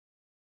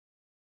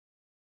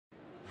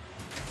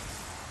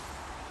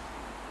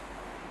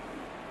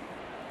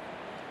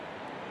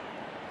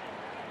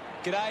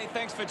G'day,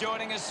 thanks for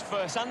joining us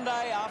for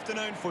Sunday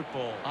afternoon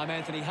football. I'm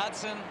Anthony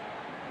Hudson.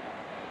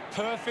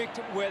 Perfect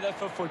weather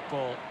for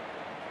football.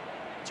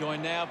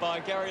 Joined now by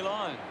Gary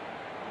Lyon.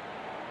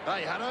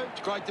 Hey, Hutto,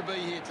 it's great to be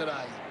here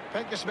today.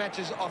 Practice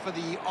matches offer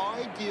the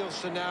ideal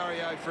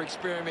scenario for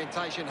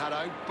experimentation,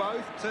 Hutto.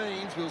 Both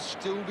teams will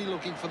still be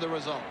looking for the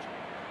result.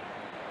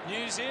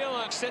 New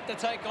Zealand set to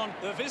take on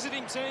the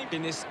visiting team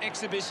in this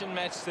exhibition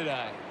match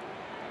today.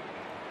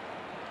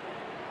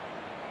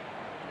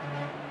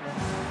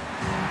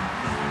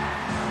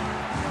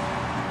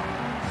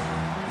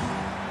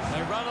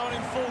 They run on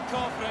in full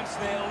confidence,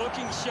 they're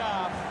looking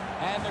sharp,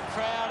 and the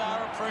crowd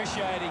are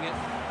appreciating it.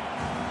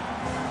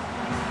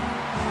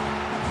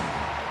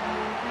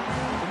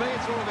 For me,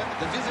 it's all about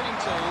the visiting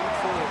team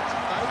forwards.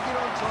 If they get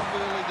on top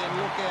early, then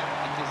look out,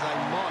 because they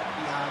might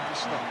be hard to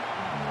stop.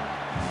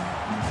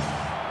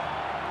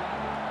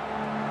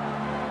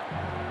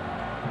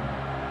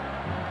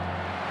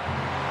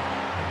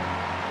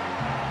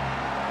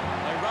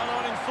 They run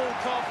on in full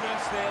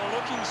confidence, they're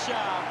looking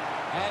sharp,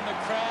 and the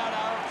crowd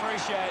are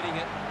appreciating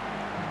it.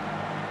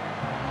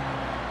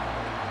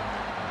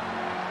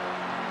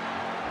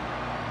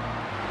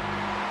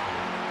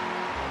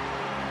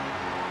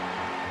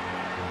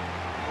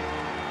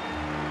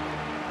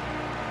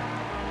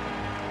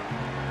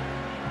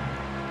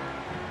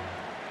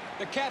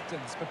 The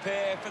captains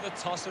prepare for the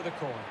toss of the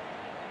coin.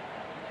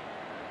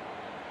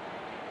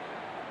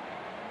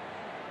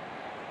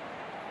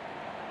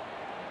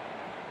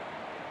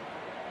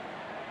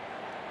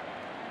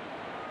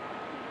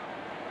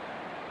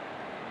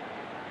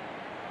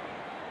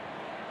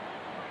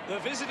 The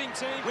visiting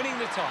team winning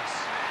the toss.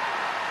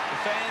 The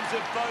fans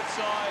of both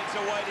sides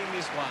awaiting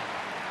this one.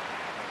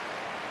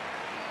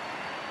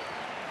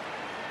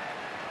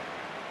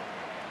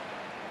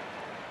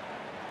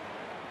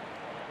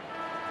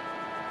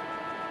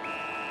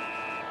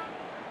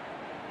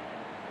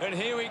 And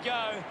here we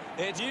go.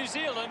 It's New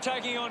Zealand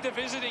taking on the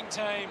visiting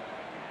team.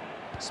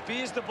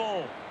 Spears the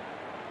ball.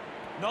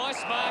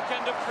 Nice mark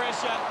under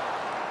pressure.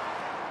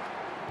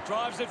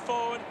 Drives it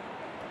forward.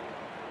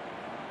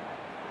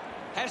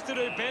 Has to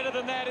do better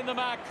than that in the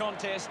mark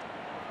contest.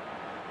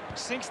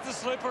 Sinks the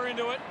slipper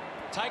into it.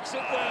 Takes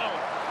it well.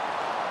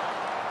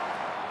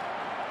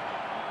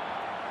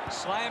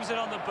 Slams it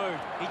on the boot.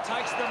 He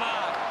takes the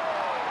mark.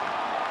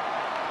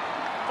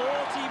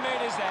 40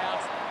 metres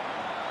out.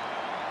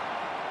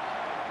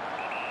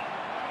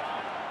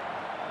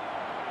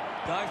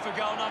 Going for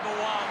goal number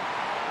one.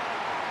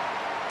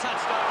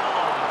 Touched over the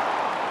line.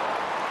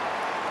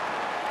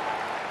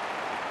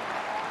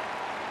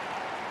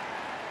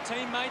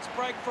 Teammates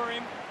break for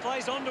him.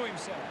 Plays onto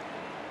himself.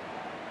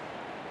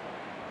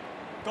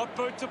 Got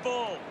boot to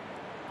ball.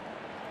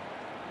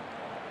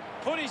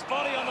 Put his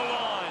body on the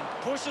line.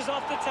 Pushes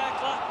off the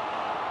tackler.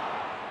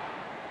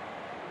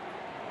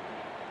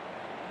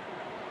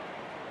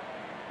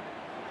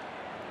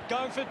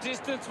 Going for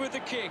distance with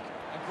the kick.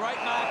 A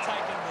great mark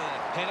taken there.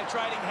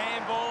 Penetrating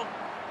handball.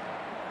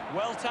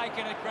 Well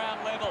taken at ground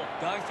level.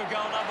 Going for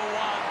goal number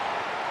one.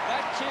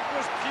 That kick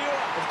was pure.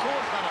 Of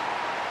course, Hutto.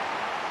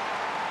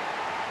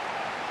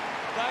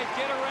 They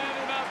get around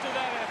him after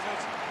that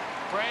effort.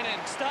 Brennan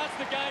starts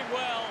the game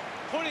well.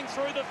 Putting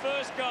through the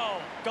first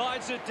goal.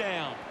 Guides it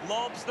down.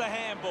 Lobs the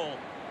handball.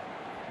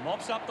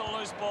 Mops up the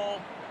loose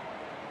ball.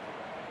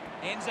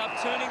 Ends up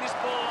turning this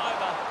ball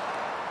over.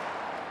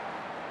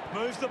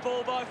 Moves the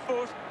ball by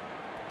foot.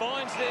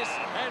 Finds this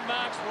and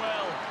marks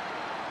well.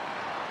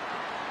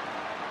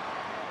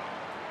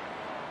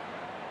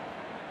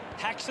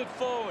 Hacks it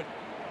forward.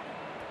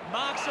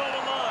 Marks all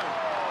alone.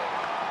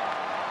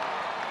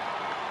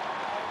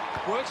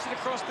 Works it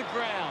across the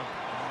ground.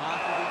 And the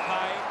mark will be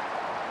paid.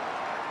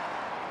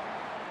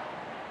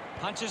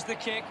 Punches the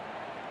kick.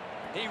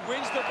 He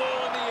wins the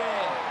ball in the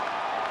air.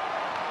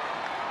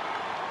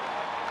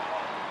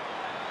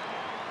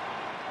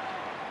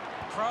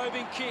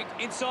 Probing kick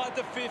inside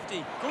the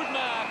 50. Good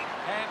mark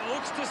and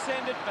looks to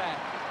send it back.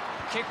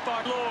 Kick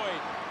by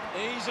Lloyd.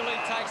 Easily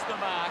takes the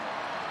mark.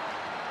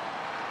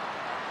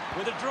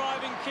 With a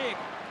driving kick.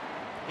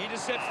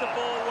 Intercepts the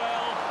ball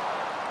well.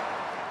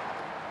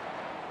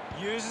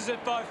 Uses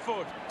it by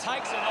foot.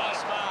 Takes a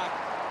nice mark.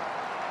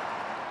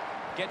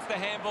 Gets the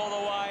handball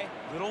away.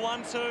 Little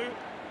 1-2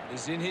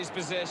 is in his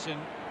possession.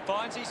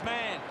 Finds his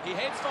man. He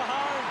heads for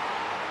home.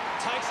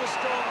 Takes a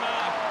strong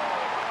mark.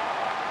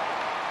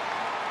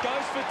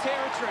 Goes for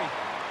territory.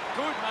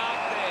 Good mark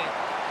there.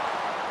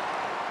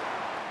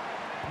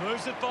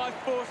 Moves it by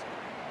foot.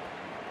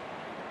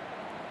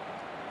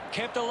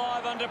 Kept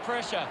alive under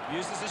pressure.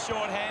 Uses a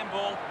short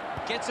handball.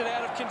 Gets it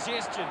out of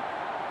congestion.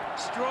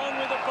 Strong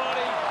with the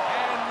body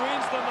and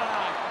wins the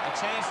mark. A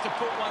chance to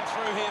put one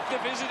through here. The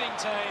visiting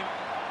team.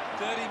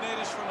 30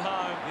 metres from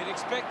home. You'd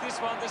expect this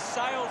one to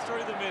sail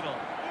through the middle.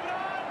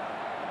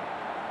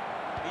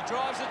 He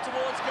drives it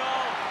towards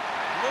goal.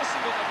 Listen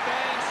to the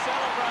fans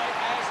celebrate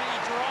as he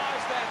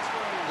drives that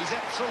through. He's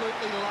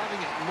absolutely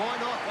loving it. Why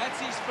not? That's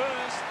his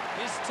first.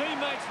 His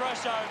teammates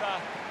rush over.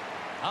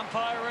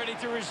 Umpire ready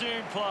to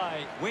resume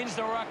play. Wins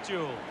the ruck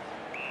duel.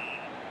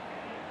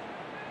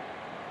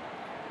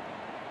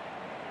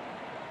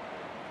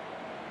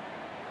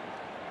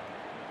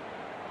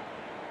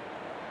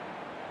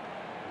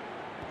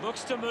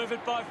 Looks to move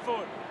it by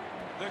foot.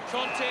 The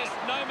contest,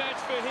 no match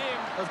for him.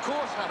 Of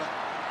course, Hutto.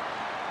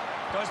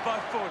 Goes by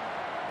foot.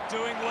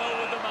 Doing well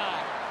with the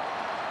mark.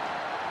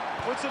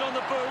 Puts it on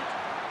the boot.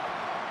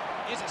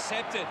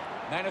 Intercepted.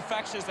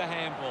 Manufactures the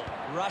handball.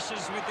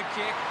 Rushes with the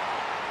kick.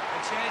 A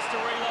chance to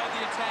reload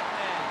the attack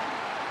now.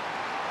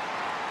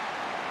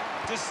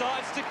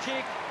 Decides to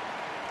kick.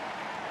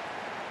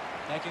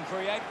 They can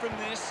create from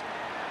this.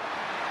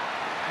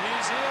 New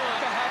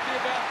Zealand are happy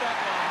about that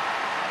one.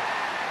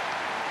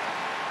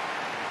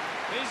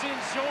 He's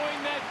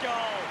enjoying that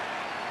goal.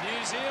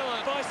 New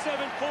Zealand by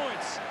 7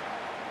 points.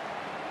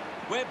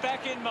 We're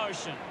back in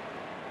motion.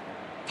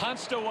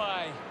 Punched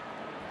away.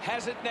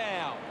 Has it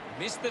now.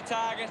 Missed the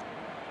target.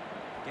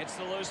 Gets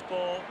the loose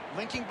ball.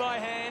 Linking by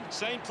hand.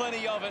 Seen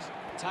plenty of it.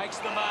 Takes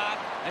the mark.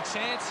 A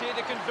chance here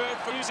to convert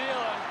for New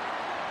Zealand.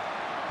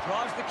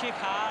 Drives the kick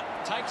hard.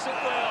 Takes it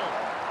well.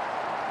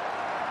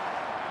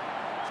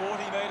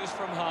 40 metres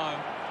from home.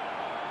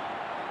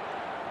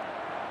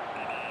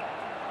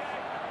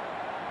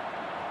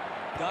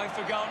 Going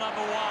for goal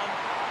number 1.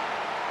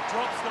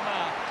 Drops the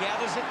mark.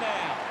 Gathers it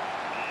now.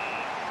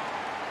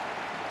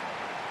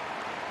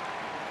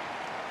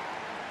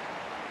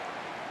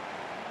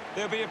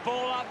 There'll be a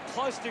ball up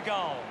close to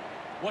goal.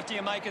 What do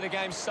you make of the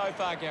game so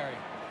far, Gary?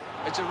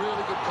 It's a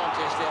really good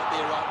contest out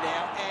there right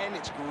now, and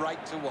it's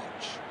great to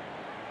watch.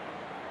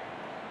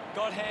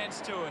 Got hands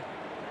to it.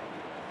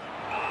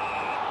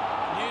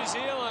 New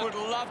Zealand would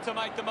love to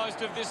make the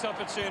most of this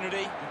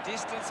opportunity. The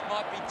distance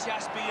might be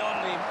just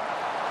beyond him.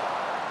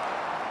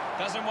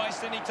 Doesn't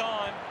waste any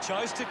time.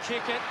 Chose to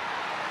kick it.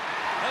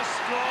 A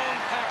strong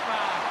pack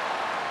mark.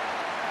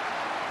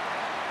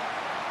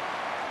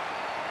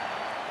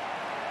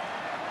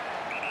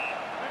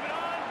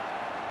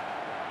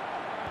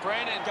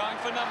 Brennan going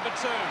for number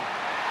 2.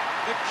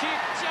 The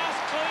kick just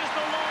clears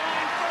the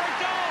line for a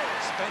goal.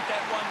 Spent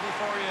that one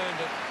before he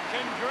earned it.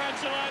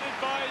 Congratulated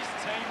by his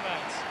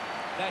teammates.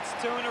 That's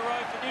 2 in a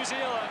row for New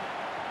Zealand.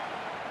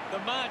 The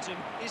margin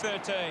is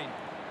 13.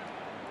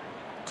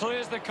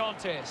 Clears the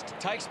contest.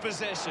 Takes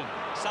possession.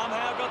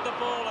 Somehow got the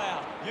ball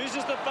out.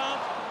 Uses the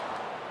bump.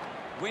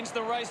 Wins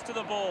the race to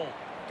the ball.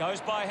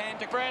 Goes by hand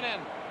to Brennan.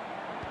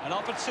 An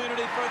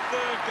opportunity for a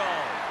 3rd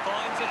goal.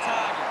 Finds a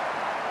target.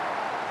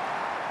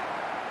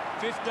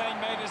 15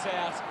 metres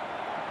out.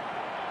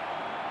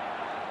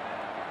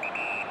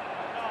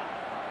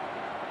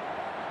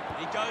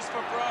 He goes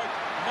for broke.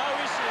 No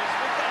issues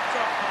with that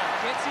drop punt.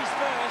 Gets his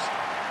first.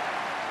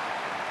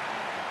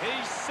 He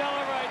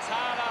celebrates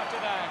hard after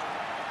that.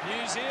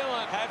 New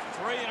Zealand have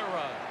 3 in a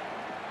row.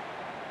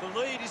 The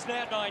lead is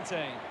now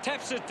 19.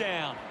 Taps it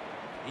down.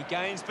 He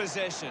gains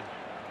possession.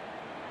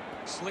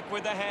 Slick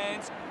with the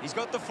hands. He's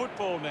got the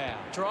football now.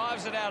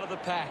 Drives it out of the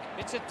pack.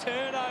 It's a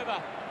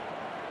turnover.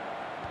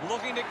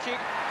 Looking to kick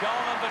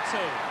goal number 2.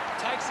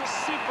 Takes a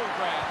simple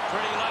grab.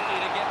 Pretty lucky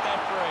to get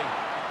that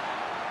free.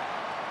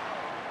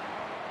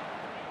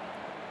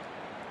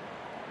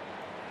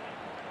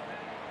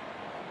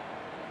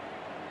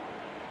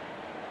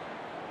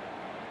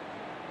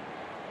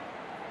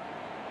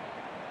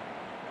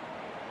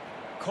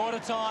 Quarter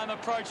time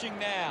approaching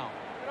now.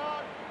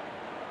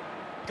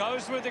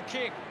 Goes with the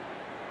kick.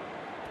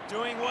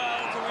 Doing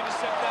well to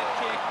intercept that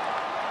kick.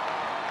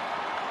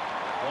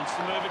 Wants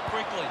to move it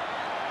quickly.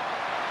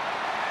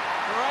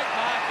 Great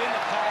mark in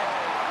the pack.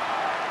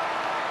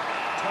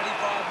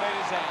 25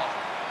 metres out.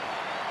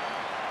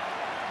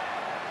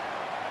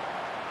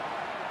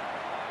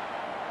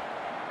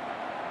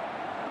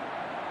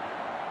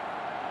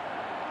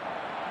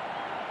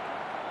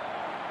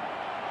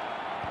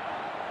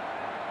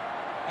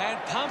 And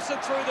pumps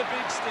it through the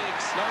big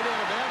sticks. No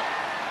doubt about it.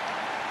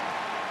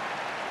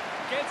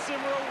 Gets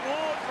some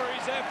reward for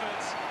his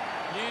efforts.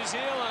 New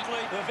Zealand,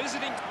 the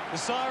visiting. The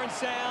siren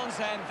sounds,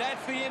 and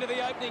that's the end of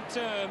the opening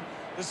term.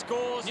 The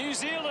scores, New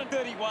Zealand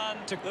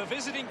 31 to the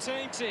visiting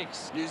team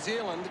 6. New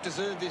Zealand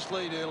deserve this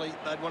lead early.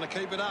 They'd want to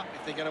keep it up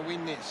if they're going to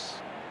win this.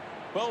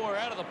 Well, we're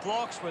out of the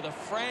blocks with a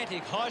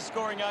frantic,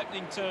 high-scoring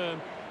opening term.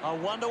 I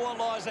wonder what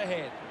lies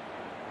ahead.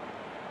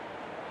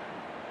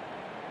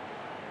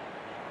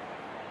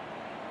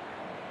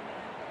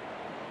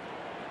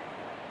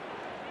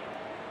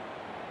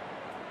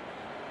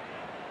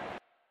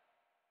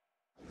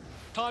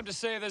 Time to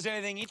see if there's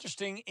anything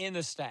interesting in the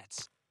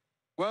stats.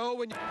 Well,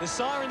 when The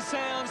siren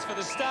sounds for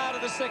the start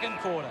of the second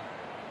quarter.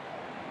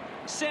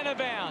 Centre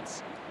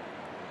bounce.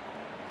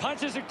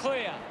 Punches it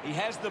clear. He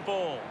has the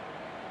ball.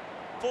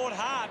 Fought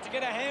hard to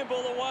get a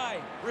handball away.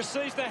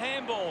 Receives the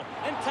handball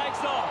and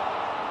takes off.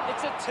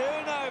 It's a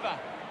turnover.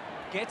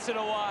 Gets it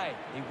away.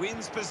 He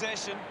wins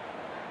possession.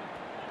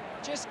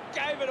 Just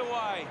gave it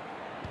away.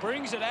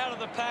 Brings it out of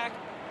the pack.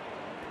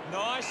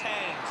 Nice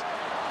hands.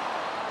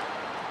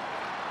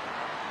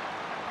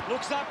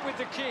 Looks up with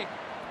the kick.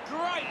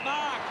 Great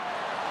mark.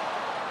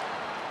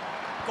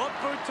 Got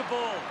boot to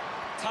ball.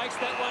 Takes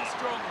that one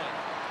strongly.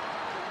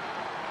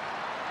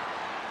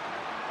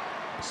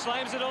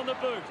 Slams it on the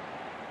boot.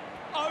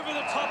 Over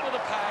the top of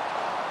the pack.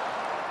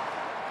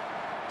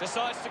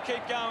 Decides to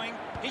keep going.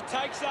 He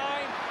takes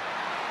aim.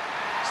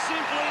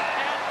 Simply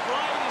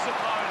outplayed his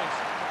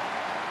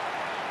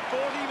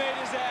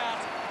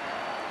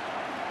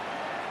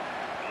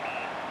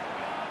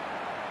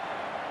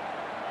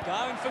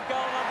Going for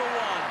goal number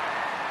one.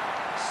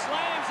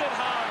 Slams it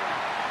home.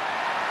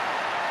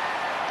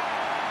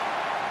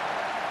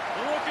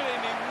 Look at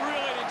him, he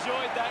really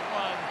enjoyed that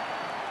one.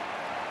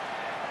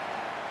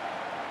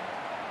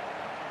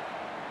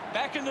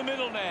 Back in the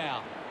middle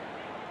now.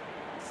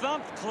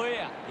 Thumped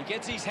clear. He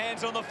gets his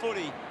hands on the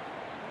footy.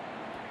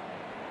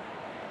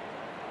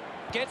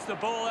 Gets the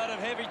ball out of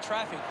heavy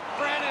traffic.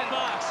 Brannan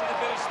marks in a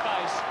bit of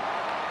space.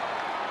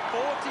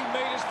 40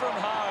 metres from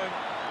home.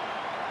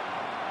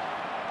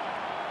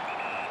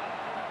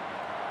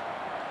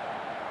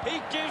 He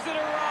gives it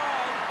a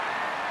ride.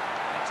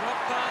 A drop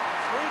punt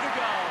through the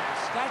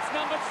goals. That's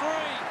number 3.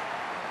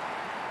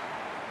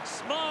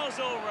 Smiles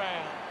all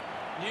round.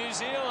 New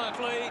Zealand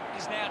lead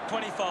is now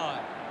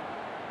 25.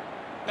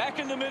 Back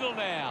in the middle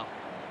now.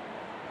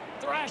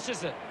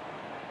 Thrashes it.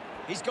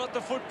 He's got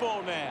the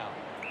football now.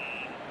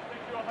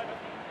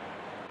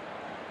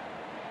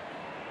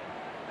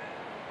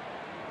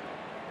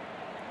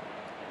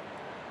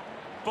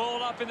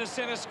 Ball up in the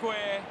centre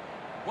square.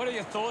 What are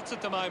your thoughts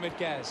at the moment,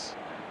 Gaz?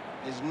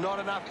 There's not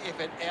enough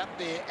effort out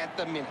there at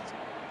the minute.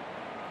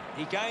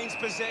 He gains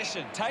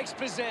possession, takes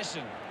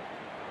possession.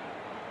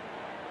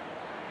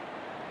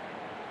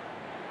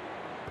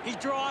 He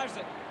drives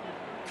it.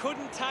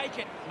 Couldn't take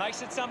it.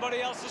 Makes it somebody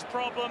else's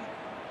problem.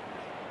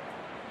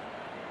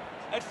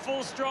 At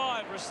full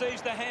stride,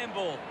 receives the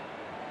handball.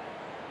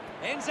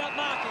 Ends up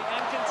marking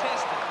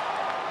uncontested.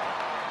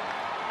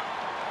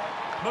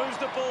 Moves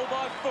the ball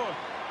by foot.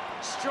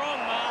 Strong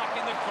mark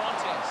in the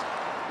contest.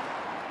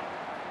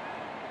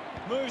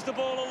 Moves the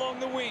ball along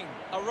the wing.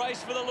 A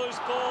race for the loose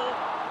ball.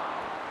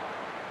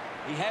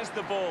 He has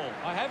the ball.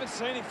 I haven't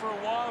seen him for a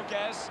while,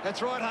 Gaz.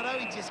 That's right, Hutto.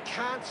 He just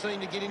can't seem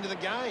to get into the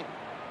game.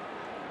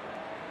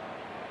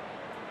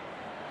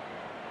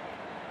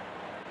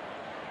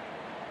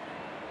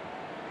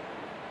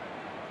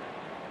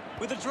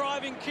 With a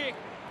driving kick.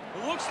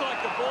 Looks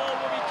like the ball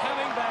will be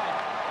coming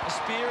back. A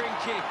spearing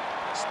kick.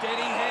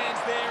 Steady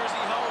hands there as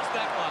he holds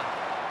that one.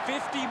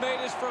 50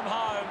 metres from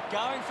home.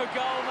 Going for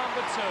goal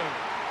number 2.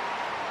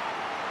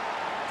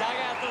 Dug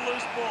out the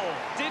loose ball.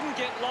 Didn't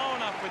get low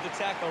enough with the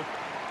tackle.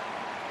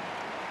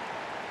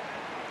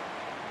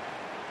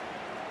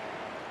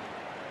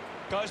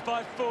 Goes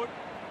by foot.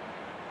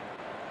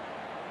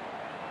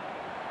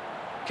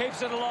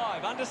 Keeps it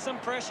alive under some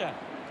pressure.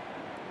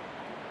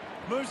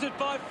 Moves it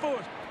by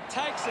foot.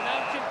 Takes an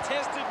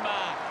uncontested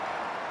mark.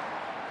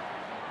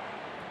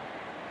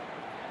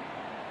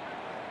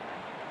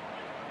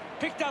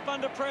 Picked up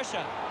under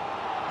pressure.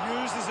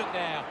 Uses it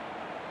now.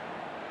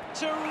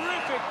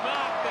 Terrific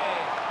mark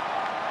there.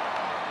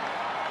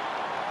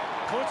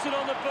 Puts it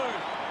on the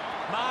boot.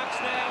 Marks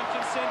now and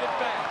can send it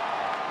back.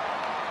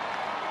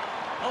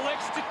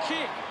 Elects to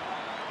kick.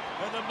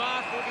 And the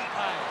mark will be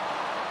paid.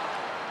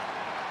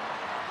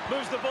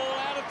 Moves the ball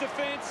out of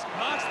defence.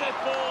 Marks that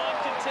ball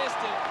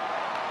uncontested.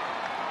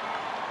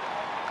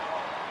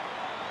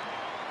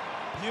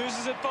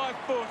 Uses it by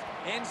foot.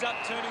 Ends up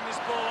turning this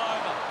ball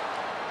over.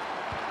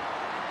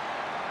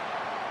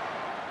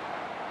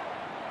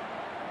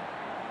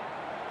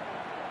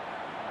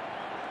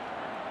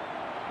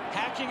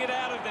 Hacking it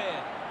out of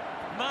there.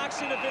 Marks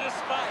in a bit of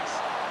space.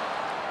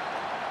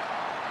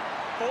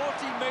 40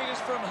 metres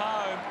from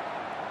home.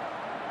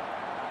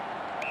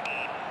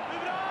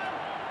 Move it on.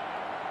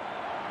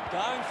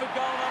 Going for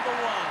goal number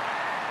 1.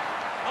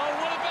 Oh,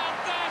 what about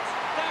that?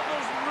 That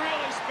was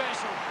really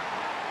special.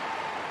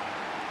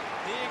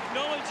 He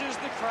acknowledges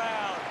the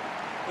crowd.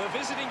 The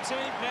visiting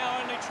team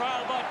now only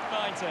trail by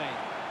 19.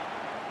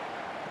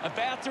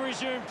 About to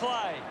resume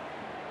play.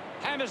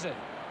 Hammers it.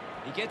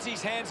 He gets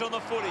his hands on the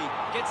footy.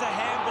 Gets a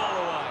handball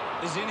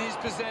away. Is in his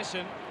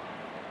possession.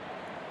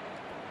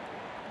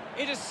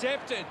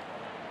 Intercepted.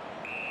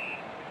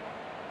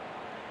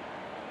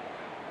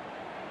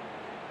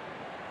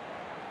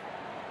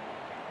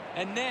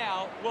 And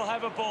now we'll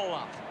have a ball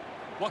up.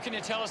 What can you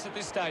tell us at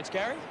this stage,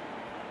 Gary?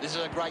 This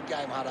is a great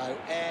game, Hutto,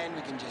 and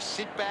we can just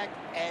sit back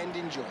and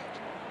enjoy it.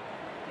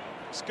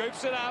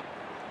 Scoops it up.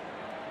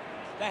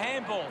 The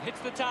handball hits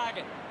the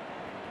target.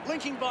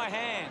 Linking by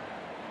hand.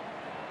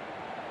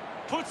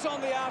 Puts on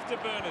the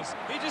afterburners.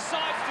 He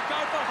decides to go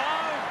for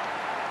home.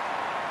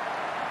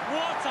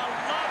 What a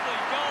lovely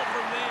goal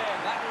from there.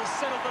 That will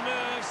settle the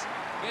nerves.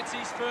 Gets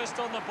his first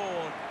on the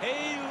board.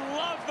 He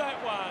loved that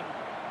one.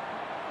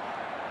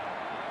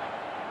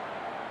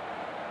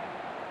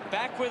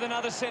 Back with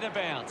another centre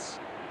bounce.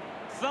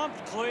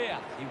 Thumped clear.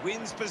 He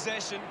wins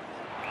possession.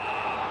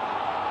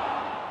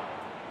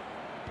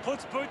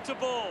 Puts boot to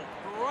ball.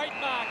 Great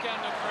mark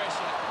under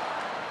pressure.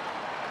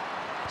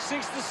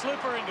 Sinks the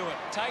slipper into it.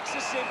 Takes a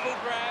simple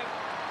grab.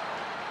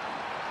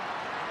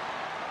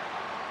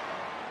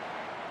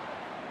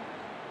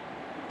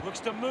 Looks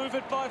to move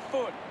it by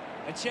foot.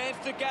 A chance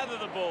to gather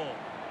the ball.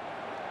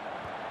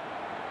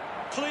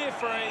 Clear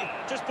free.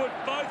 Just put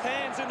both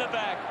hands in the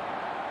back.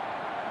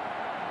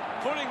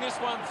 Putting this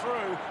one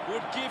through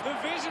would give the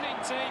visiting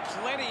team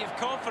plenty of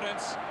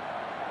confidence.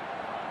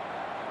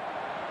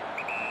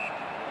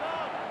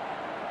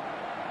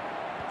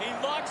 He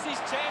likes his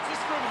chances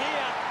from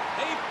here.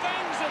 He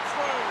bangs it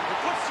through. He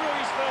puts through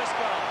his first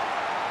goal.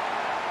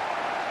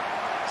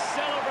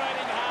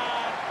 Celebrating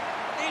hard.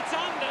 It's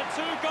under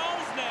 2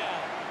 goals now.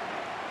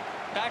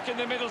 Back in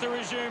the middle to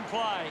resume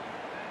play.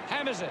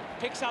 Hammers it.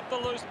 Picks up the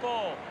loose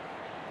ball.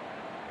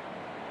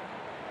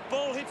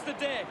 Ball hits the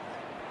deck.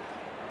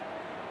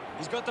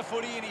 He's got the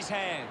footy in his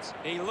hands.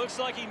 He looks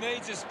like he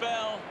needs a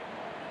spell.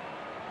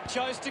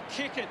 Chose to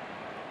kick it.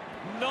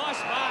 Nice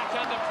mark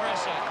under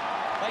pressure.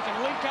 They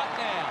can link up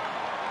now.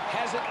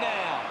 Has it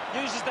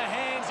now. Uses the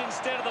hands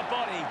instead of the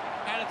body.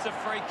 And it's a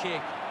free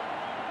kick.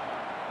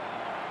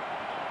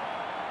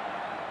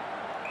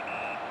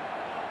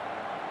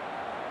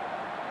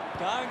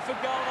 Going for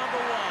goal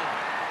number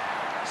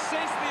 1.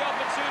 Sensed the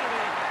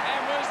opportunity and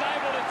was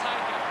able to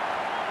take it.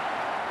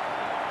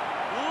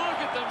 Look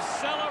at them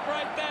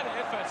celebrate that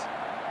effort.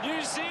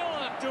 New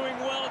Zealand doing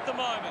well at the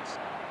moment.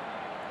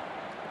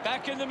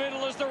 Back in the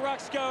middle as the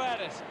Rucks go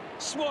at it.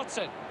 Swats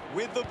it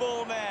with the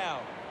ball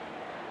now.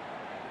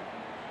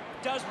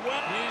 Does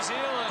well. New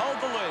Zealand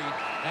hold the lead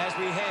as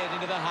we head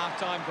into the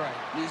halftime break.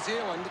 New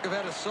Zealand have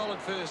had a solid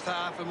first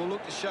half and will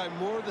look to show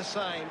more of the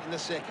same in the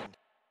second.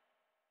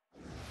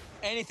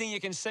 Anything you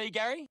can see,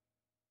 Gary?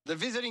 The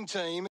visiting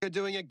team are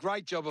doing a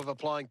great job of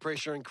applying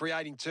pressure and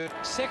creating turn.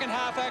 Second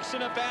half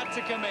action about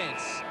to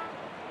commence.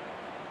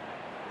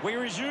 We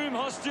resume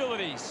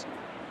hostilities.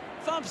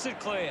 Thumps it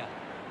clear.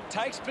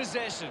 Takes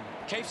possession.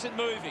 Keeps it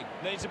moving.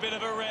 Needs a bit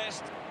of a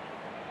rest.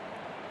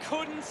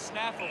 Couldn't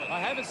snaffle it. I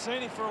haven't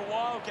seen him for a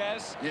while,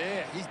 Gaz.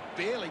 Yeah, he's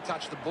barely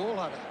touched the ball,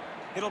 Hunter.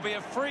 It'll be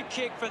a free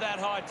kick for that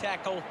high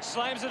tackle.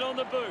 Slams it on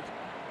the boot.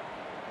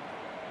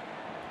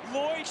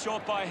 Lloyd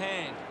short by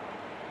hand.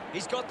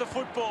 He's got the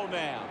football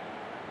now.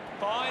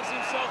 Finds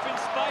himself in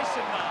space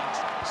and marks.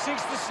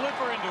 Sinks the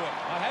slipper into it.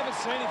 I haven't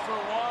seen him for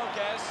a while,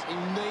 Gaz. He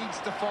needs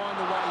to find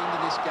a way into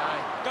this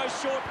game. Goes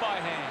short by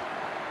hand.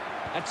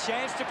 A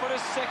chance to put a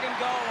second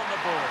goal on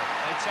the board.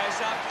 They chase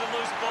after the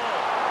loose ball.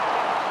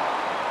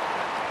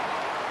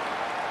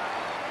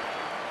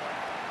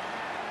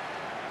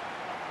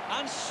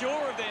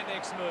 Unsure of their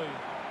next move.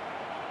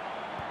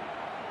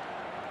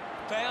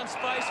 Found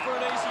space for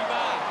an easy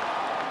mark.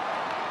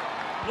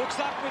 Looks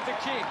up with the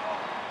kick.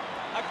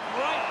 A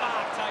great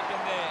mark taken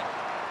there.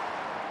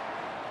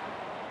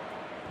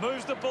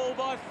 Moves the ball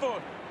by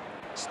foot.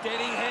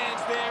 Steady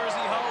hands there as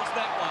he holds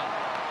that one.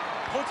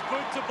 Puts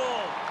boot to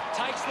ball.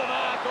 Takes the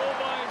mark all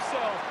by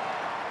himself.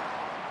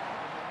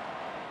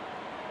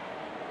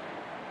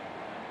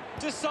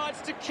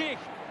 Decides to kick.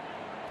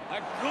 A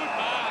good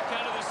mark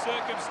under the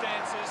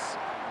circumstances.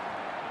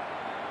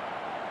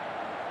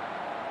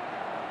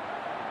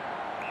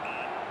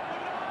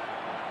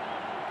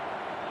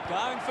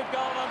 Going for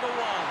goal number 1.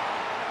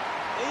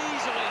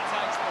 Easily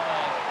takes the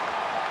mark.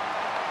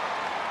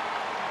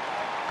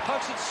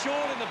 Pokes it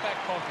short in the back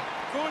pocket.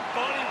 Good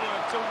body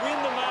work to win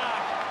the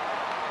mark.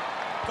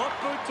 Got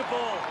boot to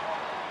ball.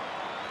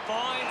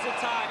 Finds a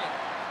target.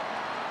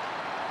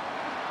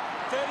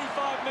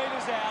 35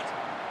 metres out.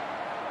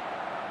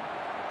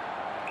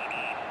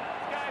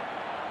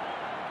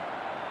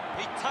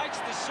 He takes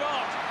the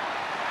shot.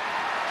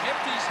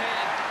 Kept his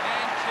head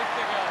and kicked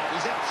the goal.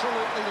 He's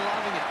absolutely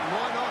loving it.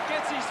 Why not?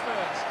 Gets his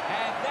first.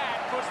 And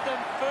that puts them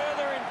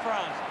further in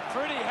front.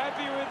 Pretty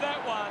happy with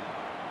that one.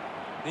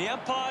 The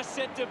umpire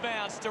set to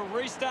bounce to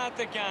restart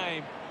the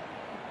game.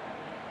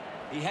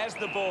 He has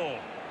the ball.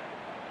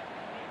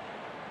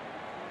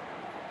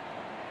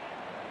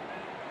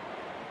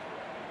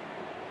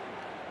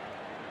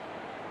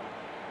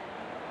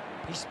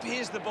 He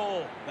spears the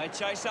ball. They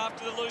chase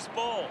after the loose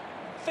ball.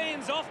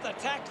 Fends off the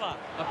tackler.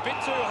 A bit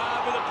too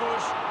hard with a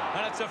push.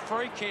 And it's a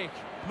free kick.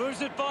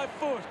 Moves it by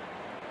foot.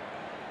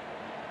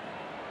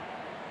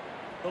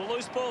 The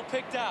loose ball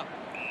picked up.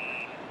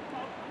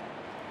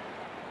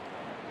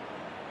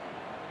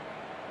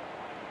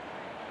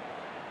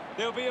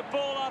 There'll be a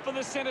ball up in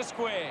the centre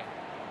square.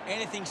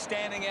 Anything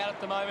standing out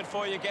at the moment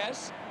for you,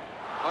 Gaz?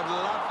 I'd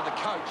love for the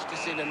coach to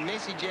send a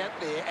message out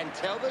there and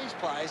tell these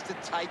players to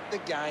take the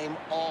game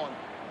on.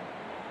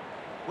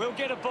 We'll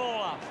get a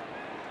ball up.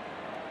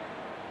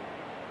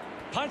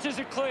 Punches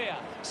it clear.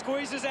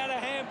 Squeezes out a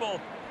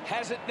handball.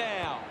 Has it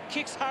now.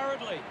 Kicks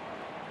hurriedly.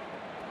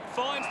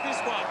 Finds this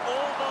one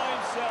all by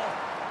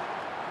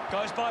himself.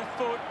 Goes by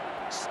foot.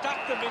 Stuck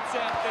the mitts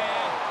out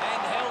there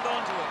and held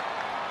onto it.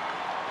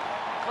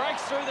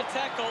 Breaks through the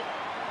tackle.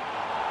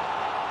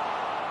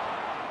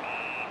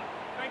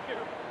 Thank you.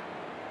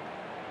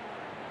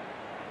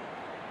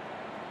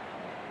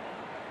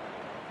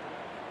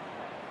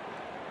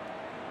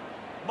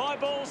 My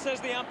ball, says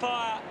the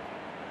umpire.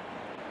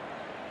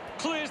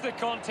 Clears the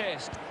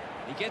contest.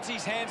 He gets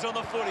his hands on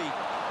the footy.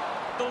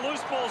 The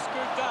loose ball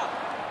scooped up.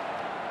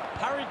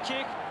 Hurried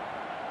kick.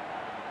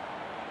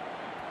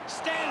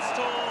 Stands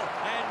tall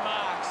and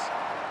marks.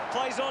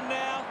 Plays on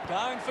now.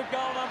 Going for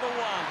goal number 1.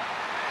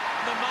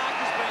 The mark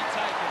has been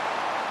taken.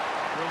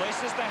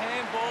 Releases the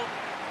handball.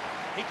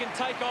 He can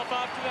take off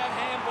after that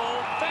handball.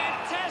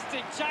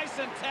 Fantastic chase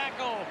and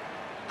tackle.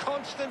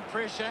 Constant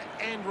pressure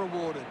and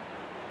rewarded.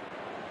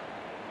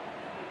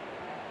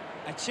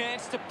 A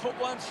chance to put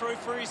one through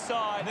for his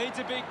side. Needs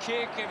a big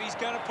kick if he's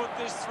going to put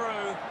this through.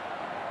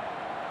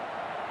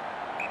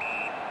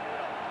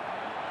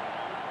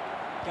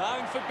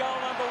 Going for goal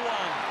number 1.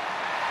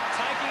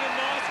 Taking a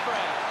nice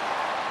grab.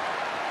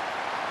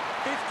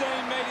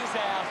 15 metres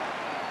out.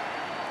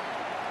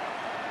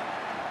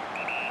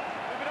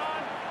 Move it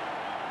on.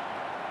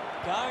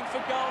 Going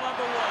for goal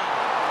number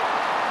 1.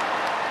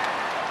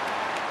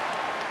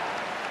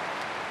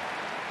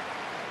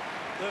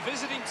 The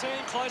visiting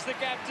team close the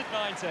gap to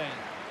 19.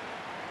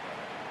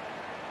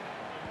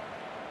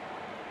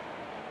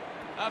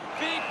 A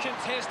big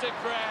contested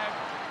grab.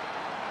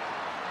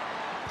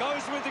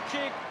 Goes with the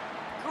kick.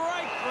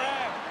 Great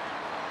grab.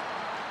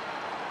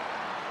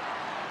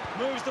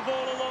 Moves the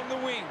ball along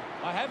the wing.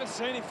 I haven't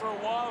seen him for a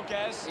while,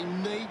 Gaz. He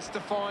needs to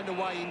find a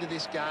way into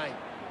this game.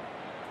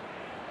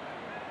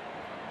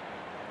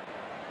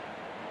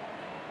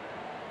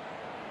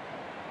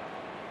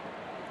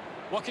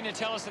 What can you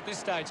tell us at this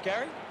stage,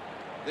 Gary?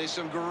 There's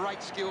some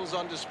great skills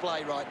on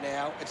display right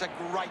now. It's a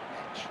great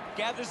match.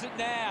 Gathers it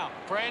now.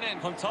 Brennan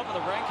on top of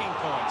the ranking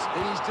points.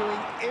 And he's doing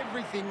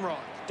everything right.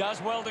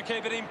 Does well to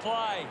keep it in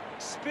play.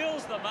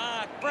 Spills the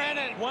mark.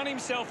 Brennan won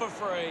himself a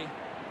free.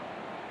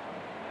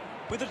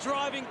 With a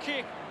driving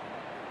kick.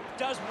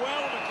 Does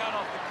well to cut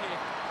off the kick.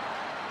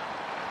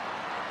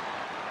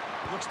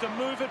 Looks to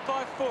move it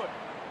by foot.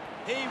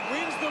 He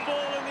wins the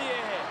ball in the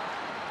air.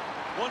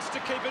 Wants to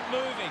keep it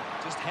moving.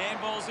 Just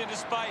handballs into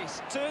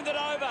space. Turned it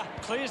over.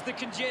 Clears the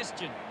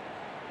congestion.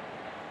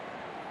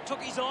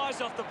 Took his eyes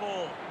off the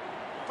ball.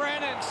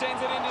 Brennan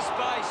sends it into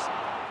space.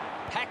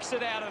 Hacks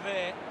it out of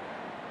there.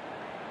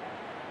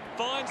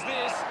 Finds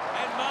this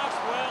and marks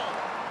well.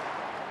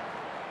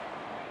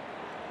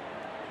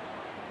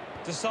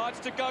 Decides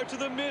to go to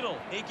the middle.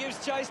 He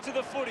gives chase to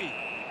the footy.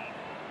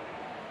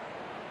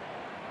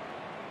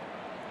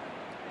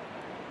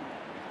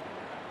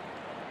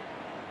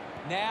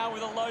 Now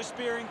with a low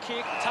spearing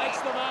kick, takes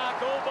the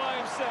mark all by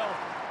himself.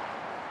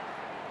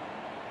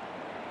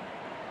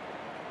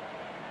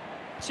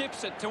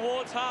 Chips it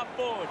towards half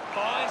forward.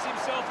 Finds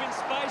himself in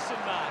space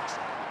and marks.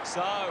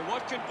 So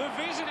what can the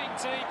visiting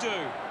team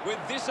do with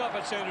this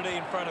opportunity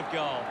in front of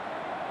goal?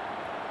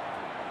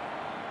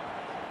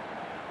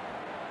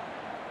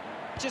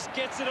 Just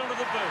gets it onto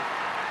the boot.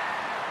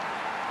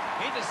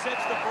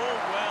 Intercepts the ball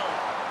well.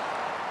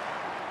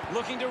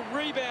 Looking to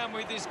rebound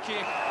with this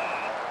kick.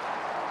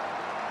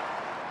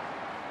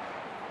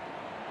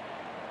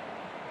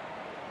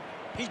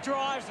 He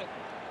drives it.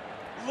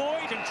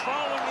 Lloyd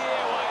controlling the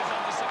airways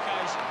on this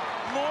occasion.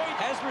 Lloyd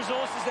has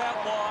resources out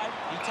wide.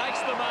 He takes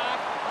the mark.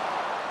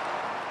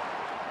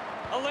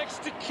 Elects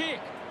to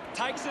kick.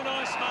 Takes a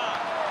nice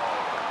mark.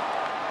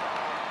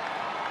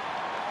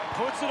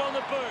 Puts it on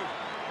the boot.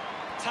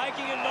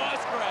 Taking a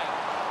nice grab.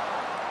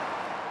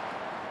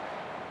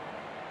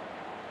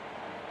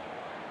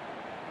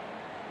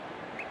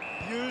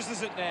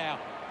 Uses it now.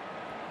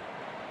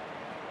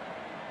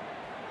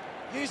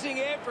 Using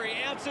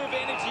every ounce of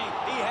energy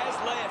he has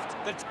left.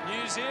 The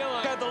New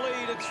Zealand got the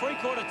lead at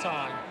three-quarter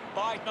time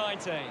by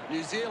 19.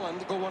 New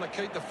Zealand will want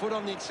to keep the foot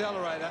on the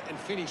accelerator and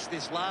finish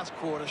this last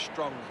quarter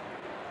strongly.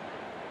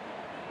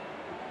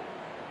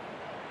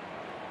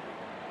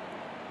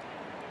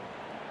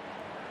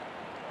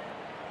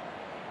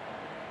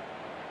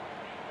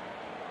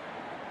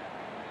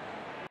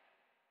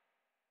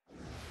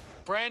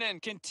 Brennan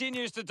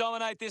continues to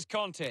dominate this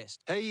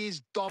contest. He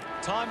is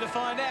Time to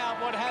find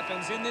out what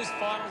happens in this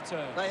final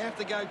term. They have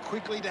to go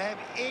quickly to have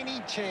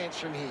any chance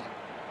from here.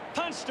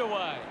 Punched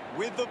away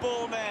with the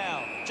ball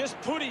now. Just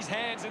put his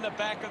hands in the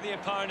back of the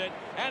opponent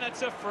and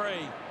it's a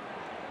free.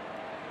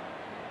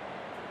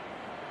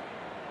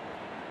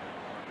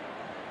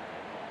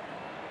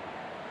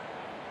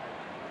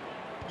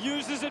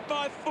 Uses it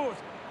by foot.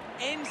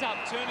 Ends up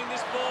turning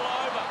this ball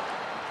over.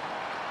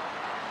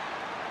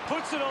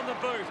 Puts it on the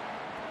boot.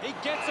 He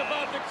gets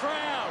above the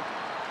crowd.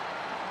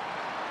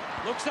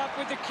 Looks up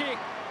with the kick.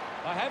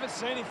 I haven't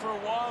seen him for a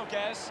while,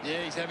 Gaz.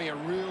 Yeah, he's having a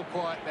real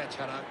quiet match,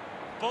 Hutto.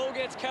 Ball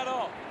gets cut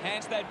off.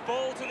 Hands that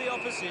ball to the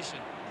opposition.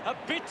 A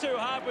bit too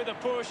hard with a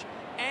push,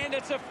 and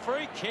it's a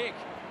free kick.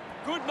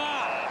 Good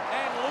mark,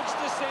 and looks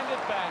to send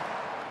it back.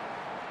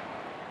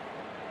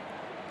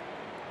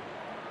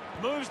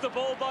 Moves the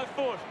ball by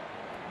foot.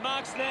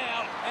 Marks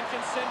now, and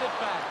can send it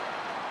back.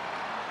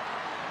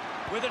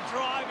 With a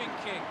driving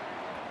kick.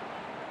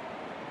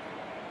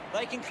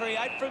 They can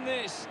create from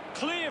this.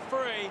 Clear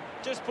free.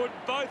 Just put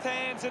both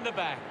hands in the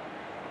back.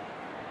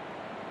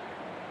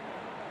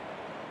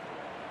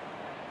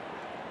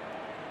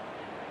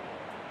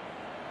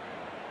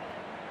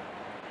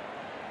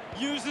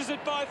 Uses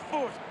it by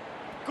foot.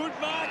 Good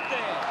mark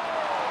there.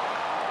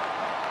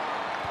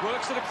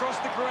 Works it across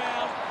the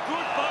ground.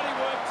 Good body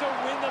work to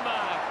win the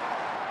mark.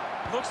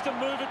 Looks to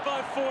move it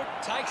by foot.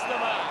 Takes the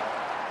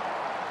mark.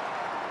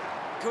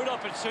 Good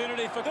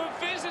opportunity for the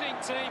visiting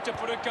team to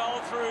put a goal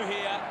through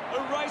here.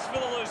 A race for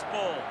the loose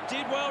ball.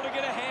 Did well to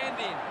get a hand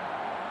in.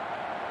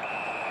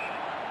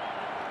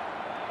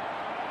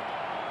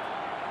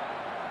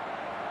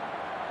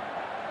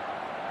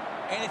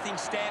 Anything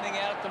standing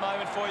out at the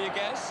moment for you,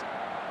 Gaz?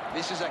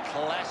 This is a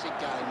classic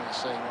game we're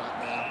seeing right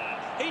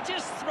now. He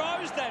just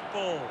throws that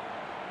ball.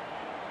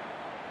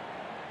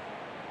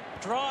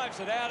 Drives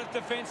it out of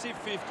defensive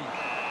 50.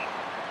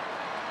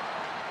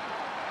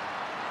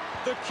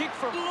 The kick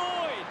from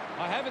Lloyd.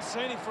 I haven't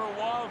seen him for a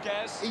while,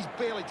 Gaz. He's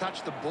barely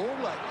touched the ball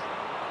lately.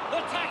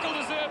 The tackle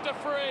deserved a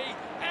free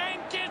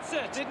and gets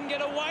it. Didn't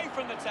get away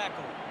from the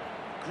tackle.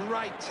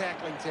 Great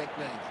tackling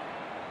technique.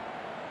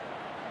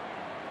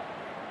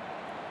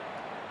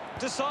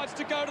 Decides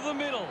to go to the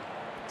middle.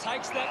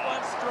 Takes that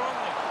one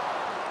strongly.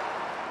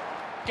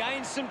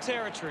 Gains some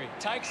territory.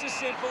 Takes a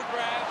simple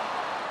grab.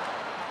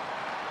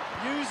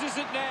 Uses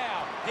it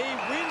now. He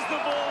wins the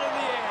ball in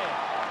the air.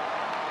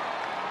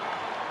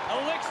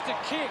 Elects to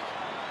kick.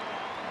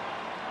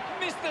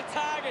 Missed the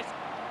target.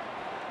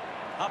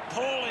 A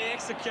poorly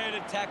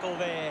executed tackle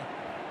there.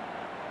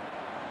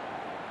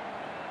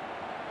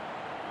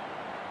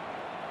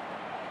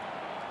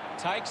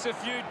 Takes a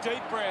few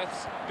deep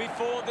breaths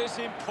before this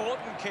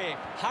important kick.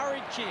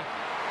 Hurried kick.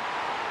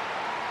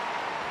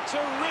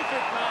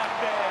 Terrific mark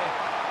there.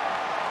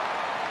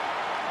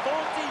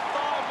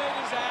 45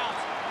 metres out.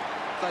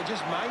 If they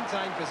just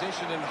maintain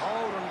possession and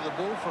hold onto the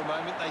ball for a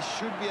moment, they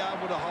should be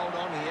able to hold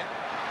on here.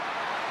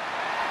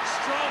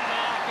 Strong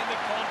mark in the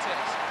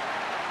contest.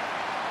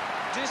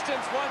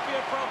 Distance won't be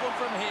a problem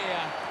from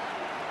here.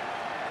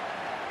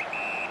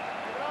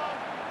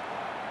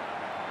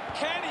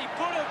 Can he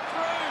put it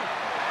through?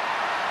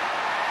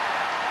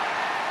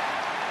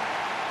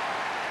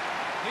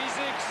 He's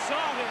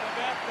excited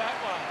about that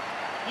one.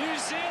 New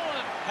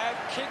Zealand have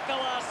kicked the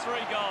last 3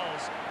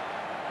 goals.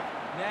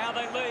 Now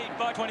they lead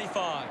by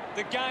 25.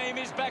 The game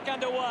is back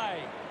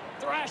underway.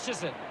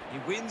 Thrashes it. He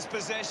wins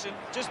possession,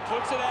 just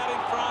puts it out in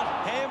front.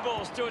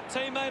 Handballs to a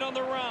teammate on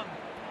the run.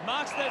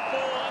 Marks that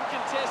ball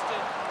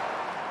uncontested.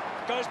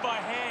 Goes by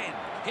hand.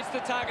 Hits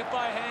the target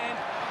by hand.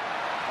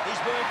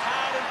 He's worked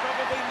hard and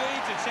probably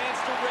needs a chance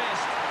to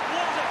rest.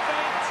 What a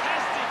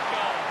fantastic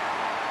goal.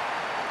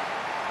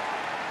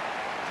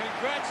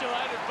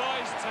 Congratulated by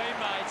his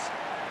teammates.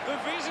 The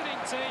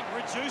visiting team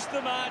reduced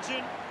the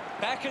margin.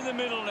 Back in the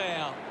middle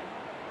now.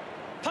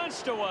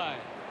 Punched away.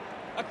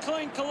 A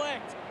clean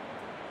collect.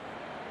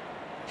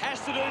 Has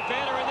to do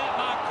better in that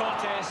mark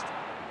contest.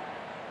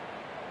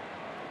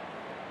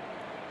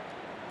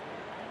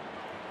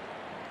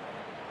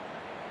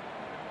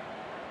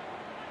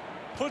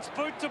 Puts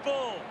boot to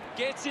ball.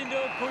 Gets into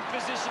a good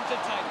position to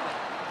take it.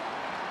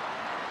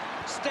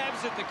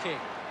 Stabs at the kick.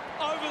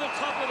 Over the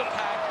top of the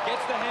pack.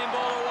 Gets the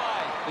handball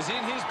away. Is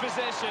in his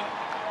possession.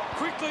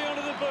 Quickly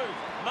onto the boot.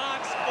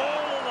 Marks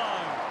all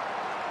alone.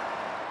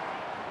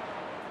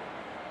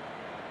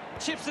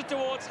 Chips it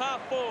towards half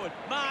forward.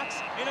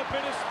 Marks in a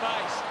bit of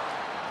space.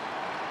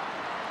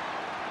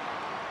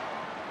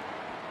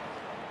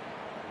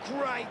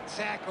 Great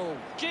tackle.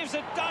 Gives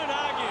it, don't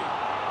argue.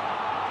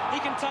 He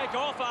can take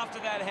off after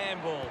that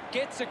handball.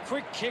 Gets a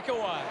quick kick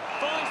away.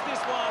 Finds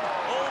this one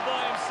all by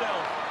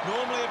himself.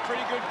 Normally a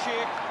pretty good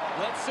kick.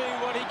 Let's see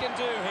what he can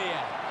do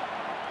here.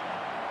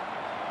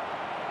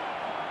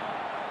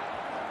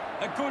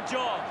 A good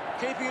job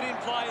keeping it in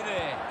play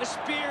there. A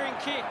spearing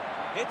kick.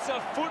 It's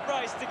a foot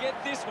race to get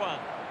this one.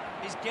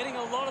 He's getting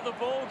a lot of the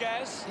ball,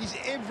 Gaz. He's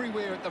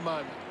everywhere at the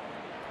moment.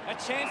 A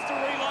chance to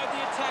reload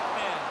the attack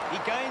now. He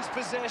gains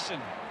possession.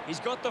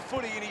 He's got the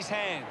footy in his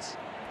hands.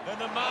 And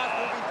the mark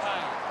will be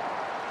paid.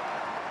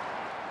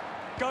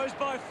 Goes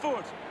by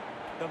foot.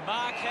 The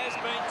mark has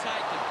been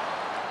taken.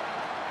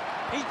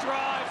 He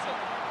drives it.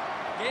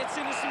 Gets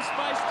into some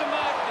space to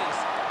mark this.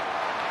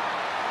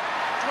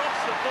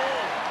 Drops the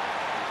ball.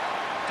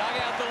 Dug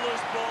out the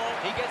loose ball.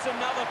 He gets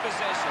another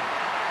possession.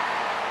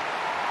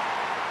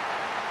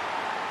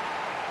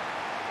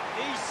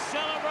 He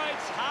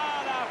celebrates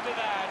hard after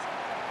that.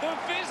 The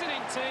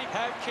visiting team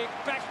have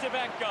kicked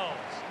back-to-back goals.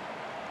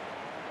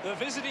 The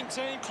visiting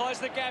team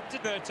closed the gap to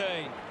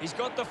 13. He's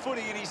got the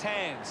footy in his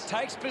hands.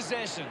 Takes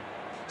possession.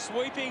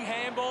 Sweeping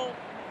handball.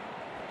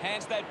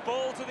 Hands that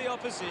ball to the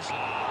opposition.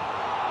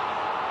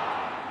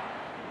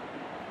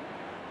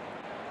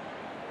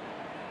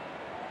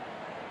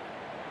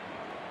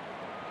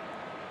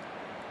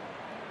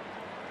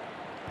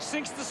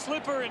 Sinks the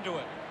slipper into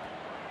it.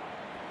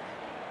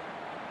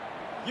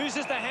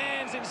 Uses the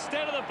hands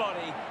instead of the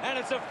body, and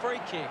it's a free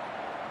kick.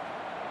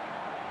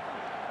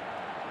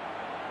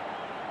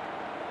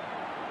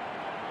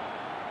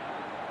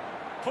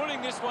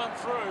 Putting this one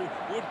through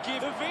would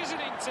give the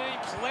visiting team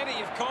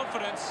plenty of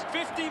confidence.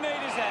 50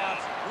 metres out.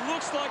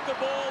 Looks like the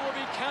ball will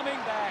be coming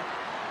back.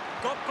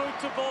 Got boot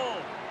to ball.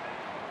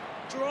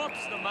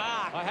 Drops the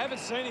mark. I haven't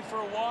seen him for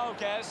a while,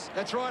 Gaz.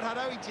 That's right,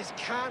 Hutto. He just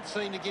can't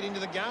seem to get into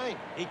the game.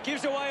 He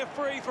gives away a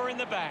free for in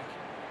the back.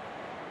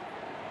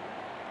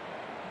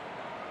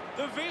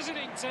 The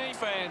visiting team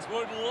fans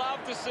would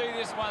love to see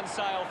this one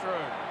sail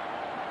through.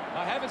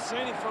 I haven't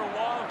seen him for a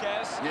while,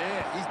 Gaz. Yeah,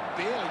 he's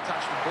barely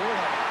touched the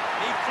ball.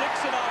 He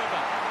flicks it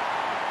over.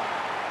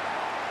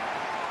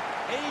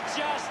 He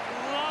just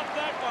loved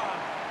that one.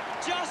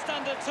 Just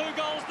under 2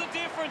 goals the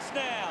difference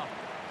now.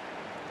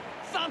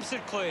 Thumps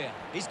it clear.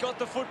 He's got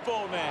the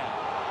football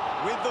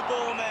now. With the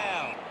ball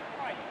now.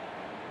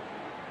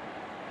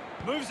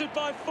 Moves it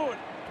by foot.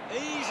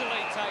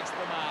 Easily takes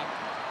the mark.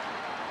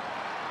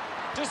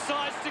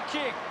 Decides to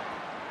kick.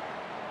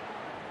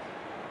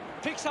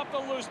 Picks up the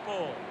loose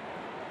ball.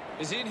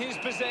 Is in his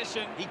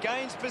possession. He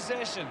gains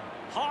possession.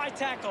 High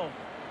tackle.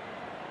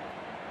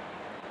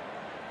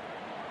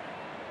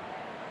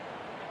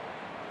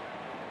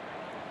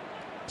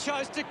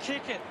 Chose to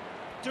kick it.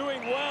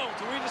 Doing well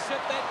to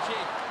intercept that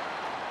kick.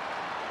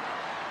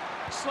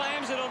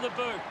 Slams it on the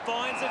boot.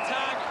 Finds a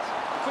target.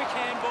 Quick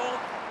handball.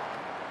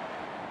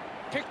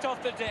 Picked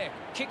off the deck.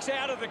 Kicks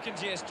out of the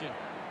congestion.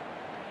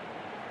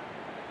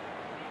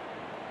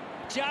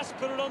 Just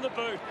put it on the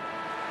boot.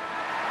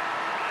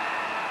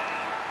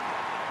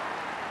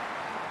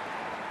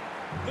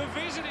 The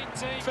visiting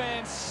team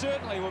fans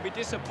certainly will be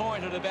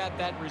disappointed about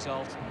that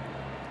result.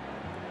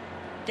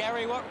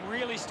 Gary, what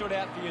really stood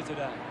out for you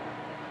today?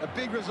 A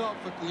big result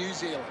for New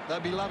Zealand. They'll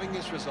be loving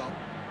this result.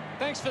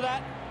 Thanks for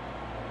that.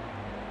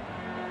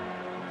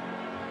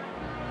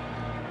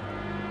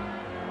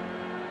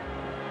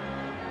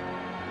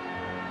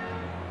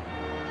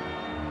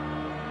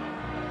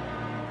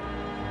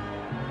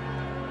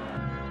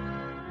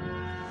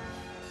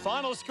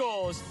 Final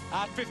scores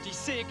are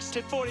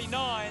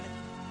 56-49.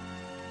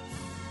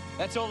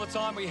 That's all the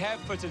time we have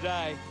for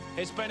today.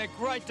 It's been a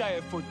great day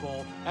of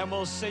football, and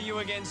we'll see you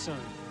again soon.